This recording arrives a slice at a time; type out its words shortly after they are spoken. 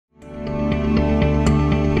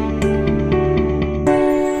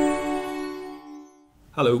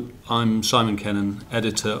Hello, I'm Simon Kennon,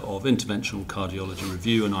 editor of Interventional Cardiology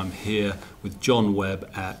Review, and I'm here with John Webb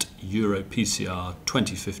at EuroPCR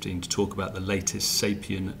 2015 to talk about the latest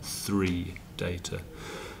SAPIEN 3 data.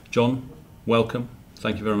 John, welcome.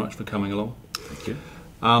 Thank you very much for coming along. Thank you.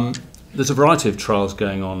 There's a variety of trials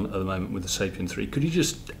going on at the moment with the SAPIEN 3. Could you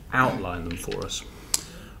just outline them for us?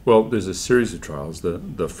 Well, there's a series of trials.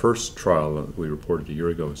 The first trial that we reported a year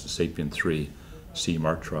ago was the SAPIEN 3 CE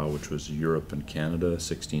Mark trial, which was Europe and Canada,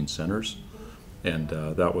 16 centers. And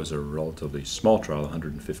that was a relatively small trial,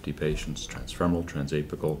 150 patients, transfemoral,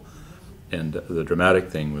 transapical. And the dramatic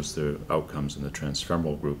thing was the outcomes in the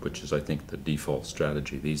transfemoral group, which is, I think, the default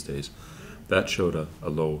strategy these days. That showed a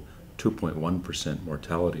low 2.1%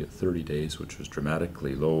 mortality at 30 days, which was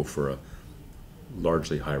dramatically low for a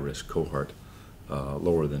largely high-risk cohort,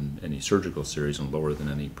 lower than any surgical series and lower than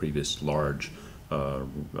any previous large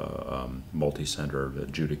multi-center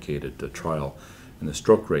adjudicated trial. And the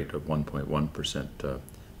stroke rate of 1.1%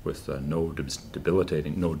 with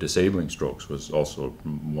no disabling strokes was also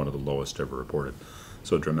one of the lowest ever reported.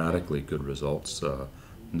 So dramatically good results.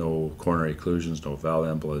 No coronary occlusions, no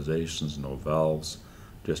valve embolizations, no valves,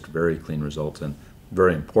 just very clean results. And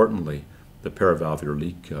very importantly, the paravalvular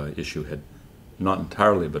leak issue had not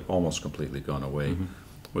entirely but almost completely gone away,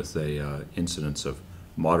 with a incidence of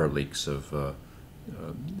moderate leaks of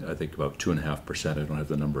I think about 2.5%. I don't have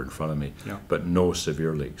the number in front of me, but no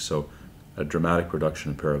severe leaks. So a dramatic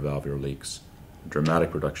reduction in paravalvular leaks,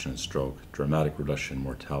 dramatic reduction in stroke, dramatic reduction in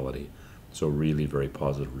mortality. So really very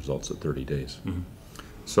positive results at 30 days.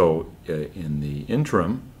 So in the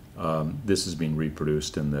interim, this has been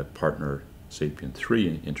reproduced in the partner SAPIEN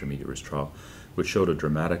 3 intermediate risk trial, which showed a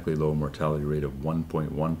dramatically low mortality rate of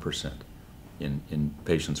 1.1% in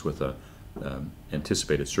patients with a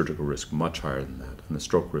anticipated surgical risk much higher than that, and the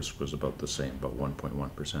stroke risk was about the same, about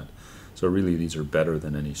 1.1%. So really these are better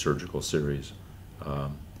than any surgical series,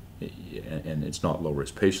 and it's not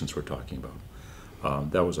low-risk patients we're talking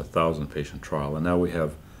about. That was a 1,000-patient trial, and now we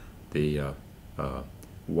have the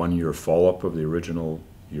 1-year follow-up of the original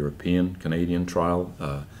European Canadian trial,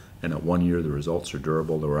 and at 1 year the results are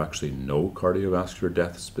durable. There were actually no cardiovascular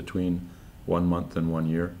deaths between 1 month and 1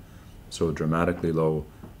 year, so dramatically low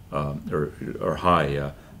or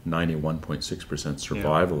high 91.6%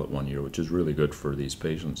 survival at 1 year, which is really good for these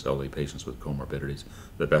patients, elderly patients with comorbidities.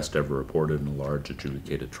 The best ever reported in a large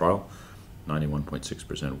adjudicated trial,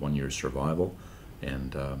 91.6% 1 year survival,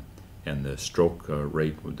 and the stroke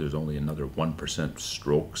rate, there's only another 1%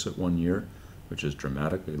 strokes at 1 year, which is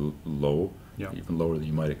dramatically low, even lower than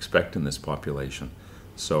you might expect in this population.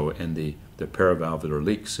 So, and the paravalvular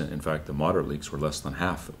leaks, in fact, the moderate leaks were less than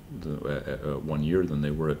half at 1 year than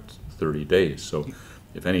they were at 30 days. So,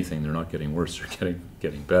 if anything, they're not getting worse; they're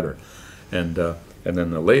getting better. And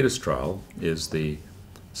then the latest trial is the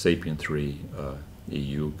SAPIEN 3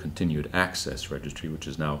 EU Continued Access Registry, which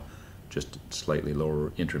is now just slightly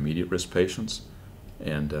lower intermediate risk patients,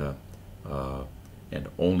 and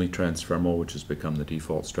only transfemoral, which has become the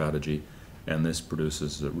default strategy. And this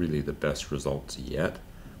produces really the best results yet,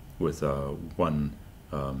 with a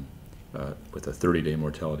 30-day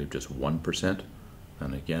mortality of just 1%,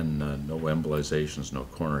 and again no embolizations, no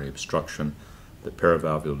coronary obstruction. The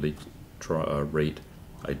paravalvular leak rate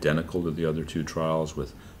identical to the other two trials,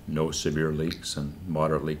 with no severe leaks and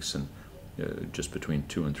moderate leaks, and just between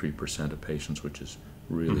 2 and 3% of patients, which is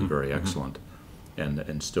really very excellent,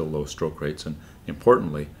 and still low stroke rates. And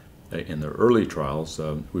importantly, in the early trials,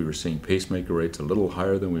 we were seeing pacemaker rates a little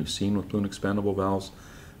higher than we've seen with balloon expandable valves,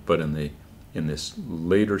 but in this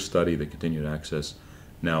later study, the continued access,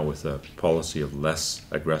 now with a policy of less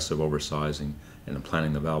aggressive oversizing and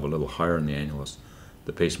implanting the valve a little higher in the annulus,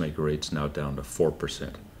 the pacemaker rate's now down to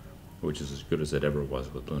 4%, which is as good as it ever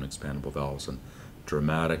was with balloon expandable valves, and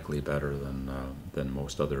dramatically better than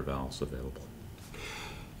most other valves available.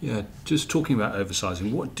 Yeah, just talking about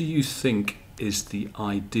oversizing, what do you think is the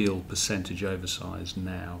ideal percentage oversize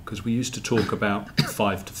now? Because we used to talk about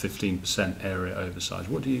 5 to 15% area oversize.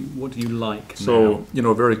 What do you like now? So,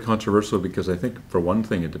 very controversial, because I think for one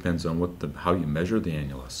thing it depends on how you measure the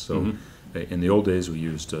annulus. So in the old days we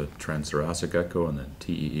used transthoracic echo and then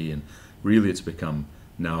TEE, and really it's become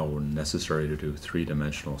now necessary to do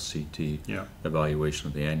 3-dimensional CT evaluation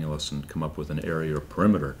of the annulus and come up with an area or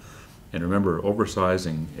perimeter. And remember,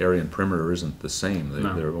 oversizing area and perimeter isn't the same.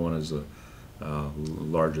 One is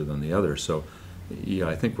larger than the other. So, yeah,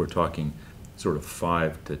 I think we're talking sort of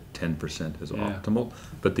 5 to 10% is optimal.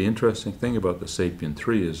 But the interesting thing about the SAPIEN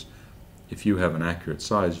 3 is if you have an accurate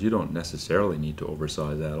size, you don't necessarily need to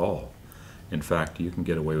oversize at all. In fact, you can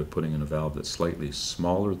get away with putting in a valve that's slightly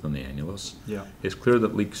smaller than the annulus. Yeah. It's clear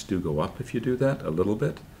that leaks do go up if you do that a little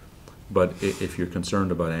bit, but if you're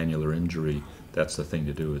concerned about annular injury, that's the thing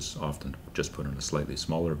to do, is often just put in a slightly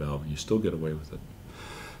smaller valve and you still get away with it.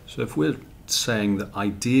 So if we're saying that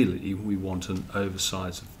ideally we want an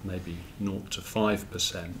oversize of maybe 0 to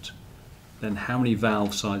 5%, then how many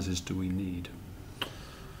valve sizes do we need?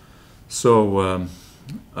 So,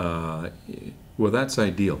 well, that's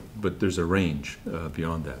ideal, but there's a range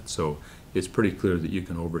beyond that. So it's pretty clear that you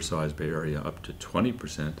can oversize by area up to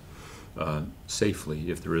 20%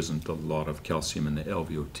 safely if there isn't a lot of calcium in the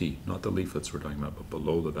LVOT, not the leaflets we're talking about, but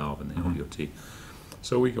below the valve in the LVOT.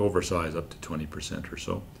 So we can oversize up to 20% or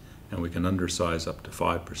so, and we can undersize up to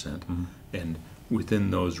 5%, and within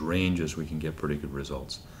those ranges we can get pretty good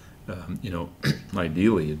results. You know,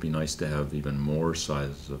 ideally it'd be nice to have even more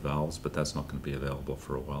sizes of valves, but that's not going to be available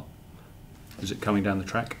for a while. Is it coming down the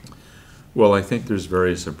track? Well, I think there's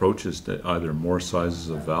various approaches to either more sizes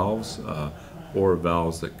of valves or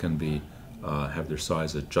valves that can be have their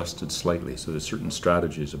size adjusted slightly. So there's certain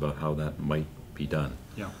strategies about how that might be done.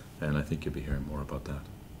 Yeah. And I think you'll be hearing more about that.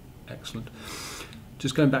 Excellent.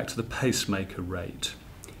 Just going back to the pacemaker rate,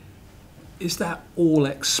 is that all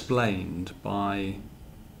explained by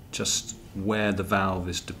just where the valve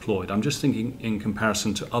is deployed? I'm just thinking in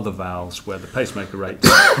comparison to other valves where the pacemaker rate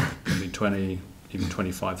can be 20, even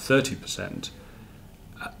 25, 30%.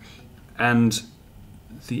 And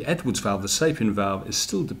the Edwards valve, the SAPIEN valve, is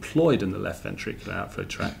still deployed in the left ventricular outflow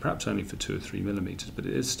tract, perhaps only for 2 or 3 millimeters, but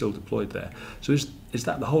it is still deployed there. So is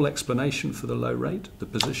that the whole explanation for the low rate, the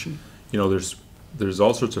position? You know, there's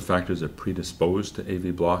all sorts of factors that predispose to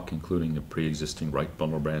AV block, including a pre-existing right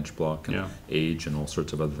bundle branch block and age and all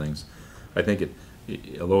sorts of other things. I think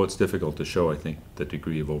although it's difficult to show, I think the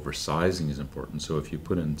degree of oversizing is important. So if you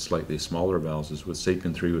put in slightly smaller valves, as with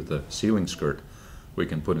SAPIEN 3 with the sealing skirt, we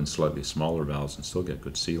can put in slightly smaller valves and still get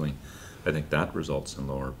good sealing. I think that results in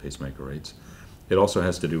lower pacemaker rates. It also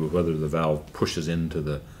has to do with whether the valve pushes into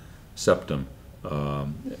the septum.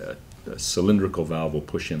 A cylindrical valve will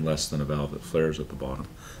push in less than a valve that flares at the bottom.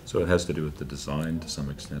 So it has to do with the design to some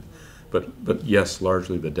extent. But yes,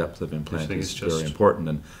 largely the depth of implant is very important.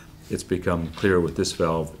 And it's become clear with this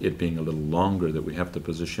valve, it being a little longer, that we have to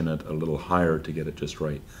position it a little higher to get it just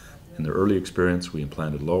right. In the early experience, we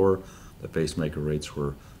implanted lower. The pacemaker rates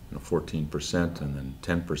were 14% and then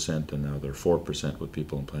 10%, and now they're 4% with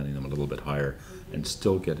people implanting them a little bit higher and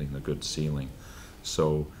still getting the good sealing.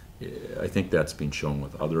 So I think that's been shown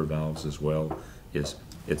with other valves as well. It's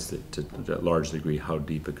to a large degree how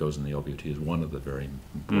deep it goes in the LVOT is one of the very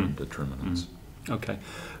important determinants. Okay,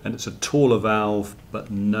 and it's a taller valve, but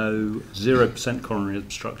no 0% coronary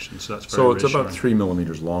obstruction, so that's very reassuring. It's about 3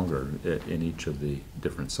 millimeters longer in each of the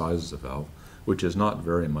different sizes of valve, which is not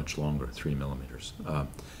very much longer, 3 millimeters.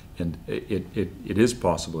 And it is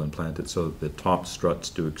possible to implant it so that the top struts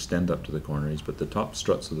do extend up to the coronaries, but the top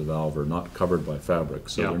struts of the valve are not covered by fabric,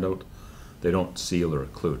 so they don't seal or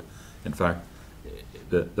occlude. In fact,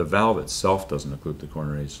 the valve itself doesn't occlude the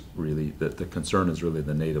coronaries, really. The concern is really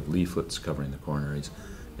the native leaflets covering the coronaries,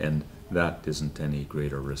 and that isn't any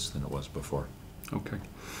greater risk than it was before. Okay.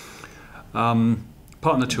 Partner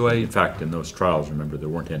 2A... In fact, in those trials, remember, there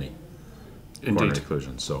weren't any coronary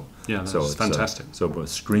occlusions. So, yeah, that's fantastic. So with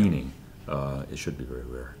screening, it should be very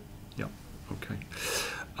rare. Yeah, okay.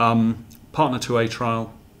 Partner 2A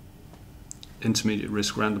trial, intermediate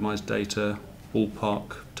risk randomized data,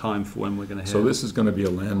 ballpark time for when we're going to hear. So this is going to be a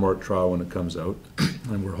landmark trial when it comes out,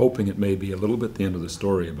 and we're hoping it may be a little bit the end of the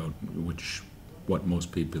story about what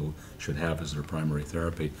most people should have as their primary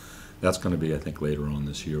therapy. That's going to be, I think, later on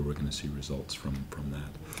this year. We're going to see results from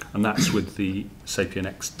that. And that's with the SAPIEN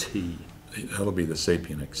XT. That'll be the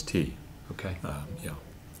SAPIEN XT. Okay. Yeah.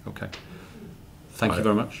 Okay. Thank you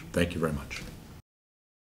very much. Thank you very much.